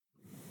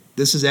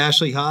This is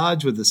Ashley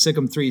Hodge with the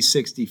Sikkim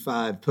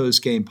 365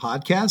 post-game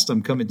podcast.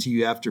 I'm coming to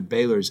you after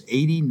Baylor's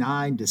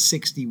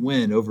 89-60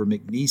 win over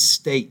McNeese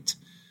State.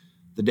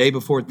 The day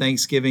before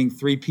Thanksgiving,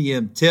 3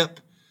 p.m. tip.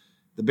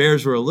 The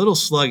Bears were a little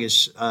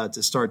sluggish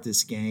to start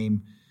this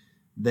game.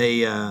 They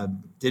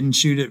didn't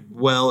shoot it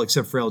well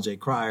except for L.J.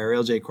 Cryer.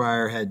 L.J.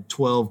 Cryer had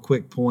 12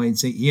 quick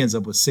points. He ends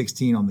up with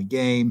 16 on the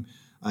game.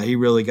 He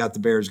really got the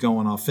Bears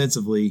going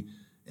offensively.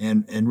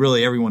 And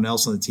really everyone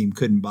else on the team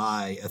couldn't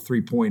buy a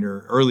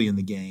three-pointer early in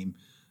the game.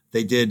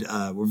 They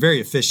were very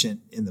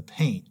efficient in the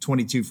paint,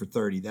 22 for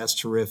 30. That's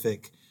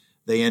terrific.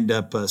 They end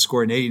up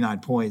scoring 89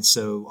 points,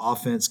 so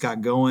offense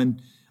got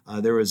going.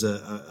 There was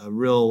a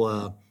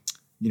real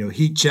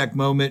heat check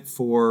moment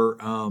for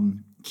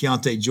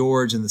Keontae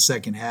George in the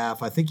second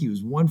half. I think he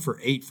was 1 for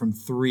 8 from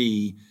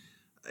three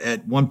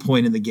at one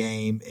point in the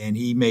game, and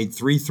he made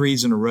 3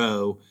 threes in a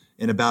row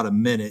in about a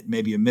minute,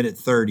 maybe a minute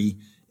 30.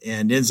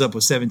 And ends up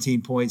with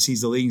 17 points. He's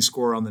the leading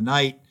scorer on the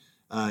night.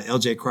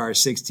 L.J. Cryer,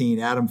 16.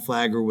 Adam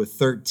Flagler with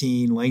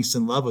 13.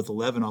 Langston Love with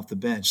 11 off the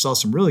bench. Saw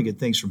some really good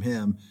things from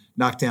him.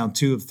 Knocked down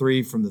 2 of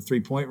 3 from the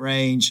three-point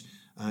range.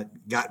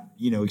 Got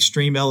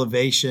extreme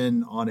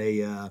elevation on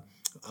a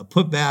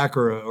putback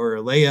or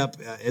a layup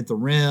at the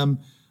rim.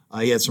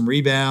 He had some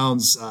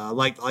rebounds.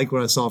 Like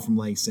what I saw from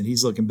Langston.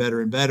 He's looking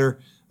better and better.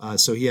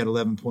 So he had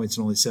 11 points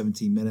in only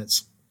 17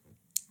 minutes.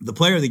 The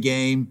player of the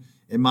game,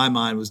 in my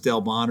mind, was Del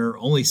Bonner.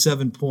 Only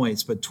 7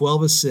 points, but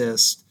 12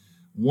 assists,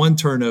 1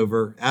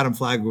 turnover. Adam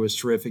Flagler was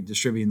terrific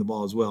distributing the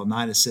ball as well.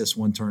 9 assists,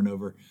 1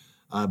 turnover.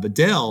 But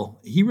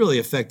Del, he really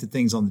affected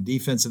things on the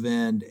defensive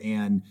end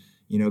and,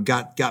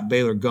 got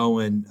Baylor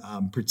going,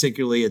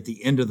 particularly at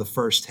the end of the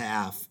first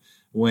half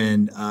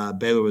when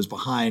Baylor was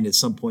behind at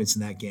some points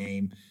in that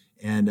game.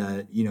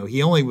 And,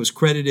 he only was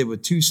credited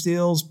with 2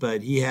 steals,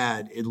 but he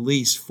had at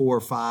least 4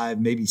 or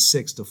 5, maybe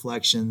 6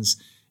 deflections.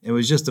 It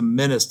was just a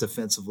menace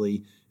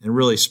defensively and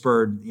really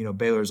spurred,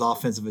 Baylor's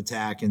offensive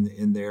attack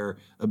and their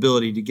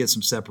ability to get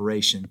some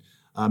separation.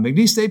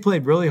 McNeese State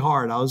played really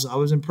hard. I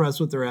was impressed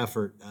with their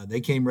effort.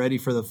 They came ready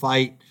for the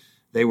fight.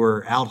 They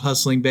were out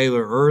hustling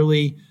Baylor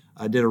early.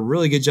 Did a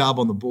really good job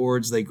on the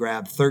boards. They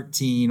grabbed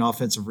 13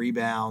 offensive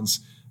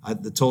rebounds.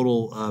 The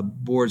total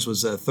boards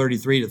was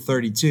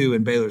 33-32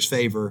 in Baylor's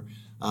favor,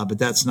 but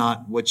that's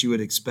not what you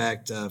would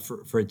expect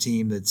for a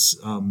team that's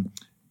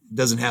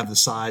doesn't have the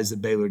size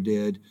that Baylor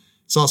did.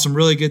 Saw some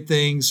really good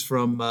things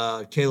from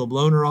Caleb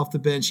Lohner off the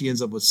bench. He ends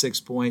up with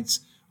 6 points.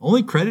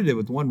 Only credited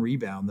with 1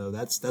 rebound, though.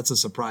 That's a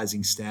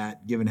surprising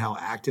stat, given how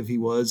active he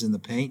was in the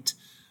paint.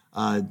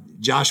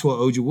 Joshua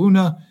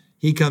Ojewuna,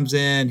 he comes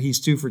in. He's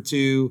 2 for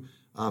 2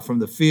 from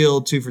the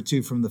field, 2 for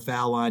 2 from the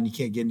foul line. You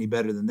can't get any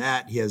better than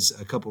that. He has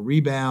a couple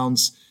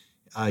rebounds.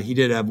 He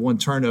did have 1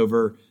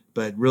 turnover,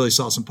 but really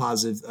saw some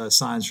positive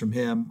signs from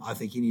him. I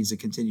think he needs to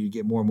continue to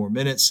get more and more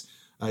minutes.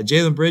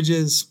 Jalen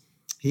Bridges,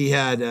 he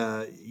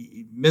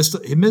missed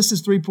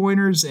his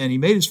 3-pointers, and he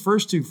made his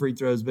first 2 free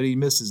throws, but he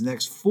missed his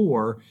next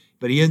 4.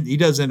 But he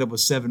does end up with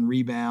 7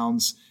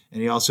 rebounds,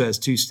 and he also has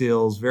 2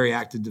 steals, very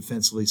active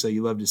defensively, so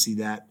you love to see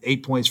that.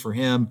 8 points for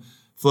him.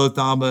 Flo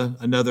Thamba,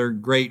 another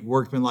great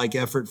workmanlike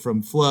effort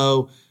from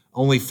Flo,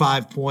 only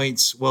 5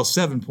 points. Well,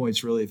 7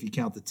 points, really, if you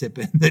count the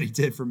tip-in that he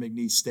did for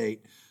McNeese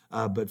State,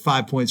 but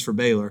 5 points for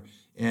Baylor.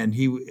 And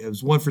it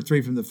was 1 for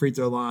 3 from the free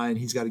throw line.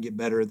 He's got to get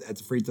better at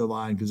the free throw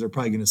line because they're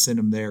probably going to send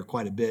him there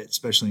quite a bit,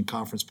 especially in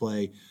conference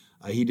play.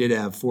 He did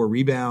have 4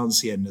 rebounds.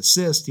 He had an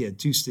assist. He had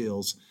 2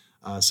 steals.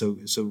 So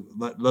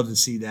love to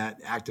see that.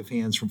 Active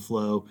hands from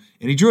Flo.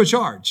 And he drew a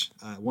charge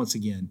once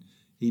again.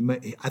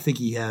 I think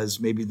he has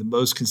maybe the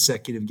most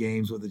consecutive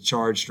games with a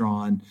charge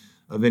drawn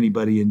of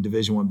anybody in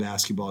Division I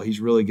basketball. He's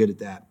really good at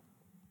that.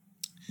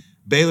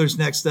 Baylor's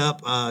next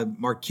up,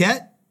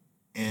 Marquette.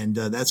 And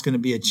that's going to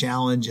be a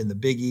challenge in the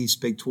Big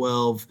East, Big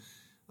 12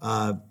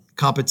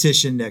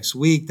 competition next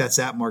week. That's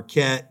at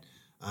Marquette.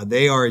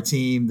 They are a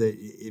team that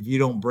if you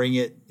don't bring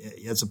it,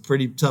 it's a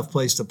pretty tough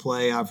place to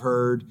play, I've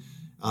heard.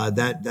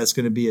 That's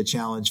going to be a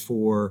challenge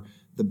for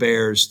the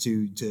Bears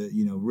to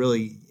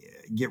really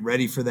get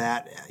ready for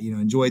that,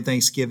 enjoy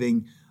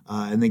Thanksgiving,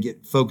 and then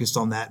get focused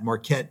on that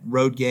Marquette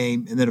road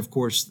game. And then, of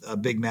course, a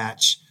big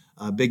match,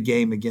 a big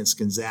game against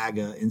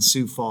Gonzaga in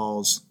Sioux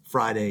Falls,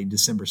 Friday,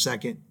 December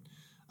 2nd.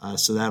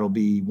 So that'll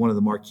be one of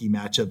the marquee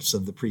matchups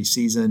of the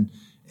preseason.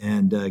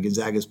 And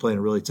Gonzaga is playing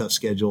a really tough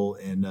schedule,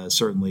 and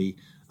certainly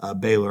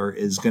Baylor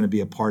is going to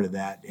be a part of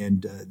that.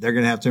 And they're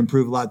going to have to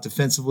improve a lot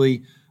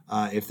defensively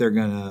if they're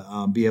going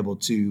to be able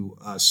to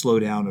slow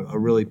down a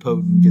really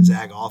potent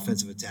Gonzaga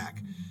offensive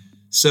attack.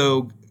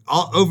 So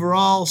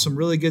overall, some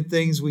really good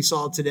things we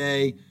saw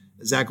today.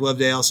 Zach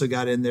Loveday also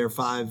got in there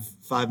 5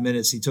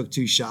 minutes. He took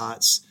 2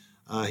 shots.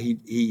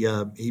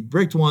 He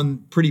bricked one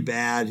pretty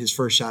bad, his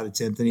first shot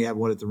attempt, and he had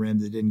one at the rim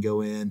that didn't go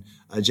in.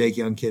 Jake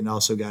Youngkin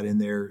also got in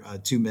there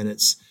 2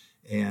 minutes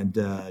and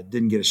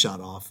didn't get a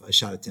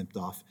shot attempt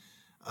off.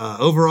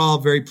 Overall,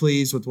 very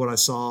pleased with what I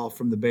saw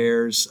from the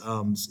Bears,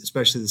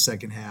 especially the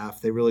second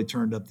half. They really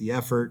turned up the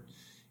effort,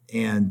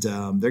 and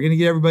they're going to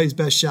get everybody's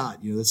best shot.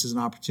 This is an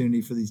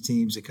opportunity for these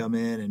teams to come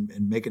in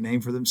and make a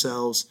name for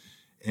themselves.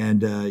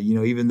 And,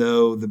 even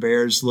though the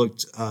Bears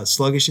looked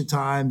sluggish at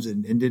times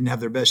and didn't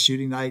have their best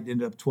shooting night,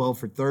 ended up 12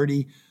 for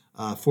 30,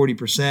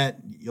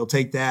 40%, you'll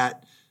take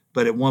that.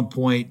 But at one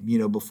point,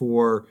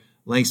 before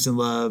Langston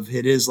Love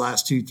hit his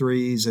last 2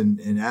 threes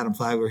and Adam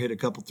Flagler hit a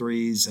couple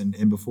threes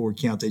and before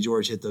Keontae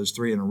George hit those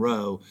 3 in a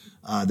row,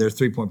 their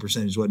 3-point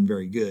percentage wasn't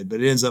very good.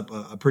 But it ends up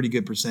a pretty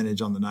good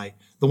percentage on the night.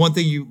 The one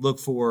thing you look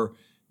for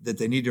that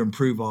they need to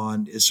improve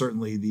on is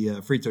certainly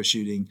the free throw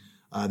shooting.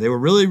 They were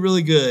really,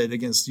 really good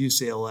against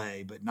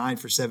UCLA, but 9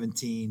 for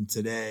 17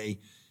 today,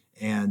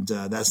 and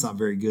that's not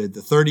very good.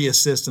 The 30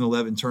 assists and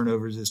 11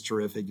 turnovers is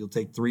terrific. You'll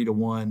take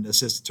 3-to-1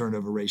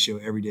 assist-to-turnover ratio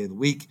every day of the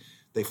week.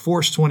 They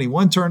forced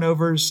 21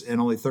 turnovers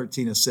and only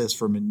 13 assists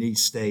for McNeese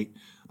State.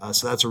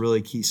 So that's a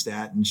really key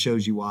stat and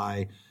shows you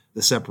why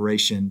the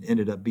separation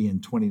ended up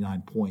being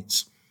 29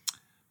 points.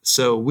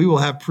 So we will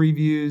have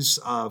previews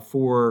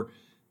for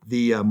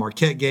the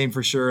Marquette game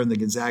for sure and the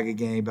Gonzaga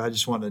game, but I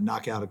just wanted to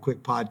knock out a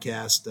quick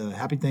podcast.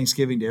 Happy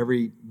Thanksgiving to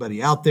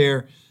everybody out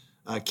there.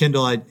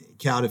 Kendall,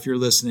 Cal, if you're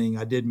listening,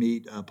 I did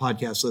meet a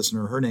podcast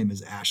listener. Her name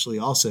is Ashley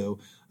also,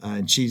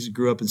 and she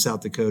grew up in South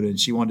Dakota, and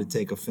she wanted to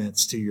take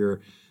offense to your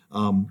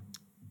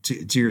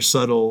to your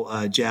subtle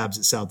jabs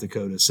at South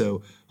Dakota.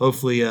 So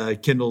hopefully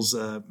Kendall's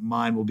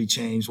mind will be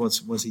changed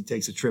once he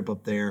takes a trip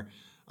up there.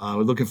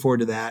 We're looking forward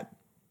to that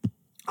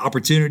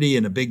opportunity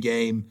and a big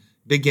game.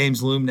 Big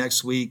games loom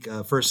next week.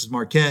 First is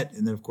Marquette,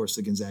 and then, of course,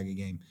 the Gonzaga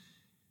game.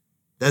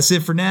 That's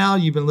it for now.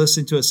 You've been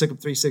listening to a Sikkim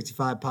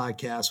 365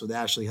 podcast with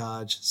Ashley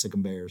Hodge,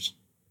 Sikkim Bears.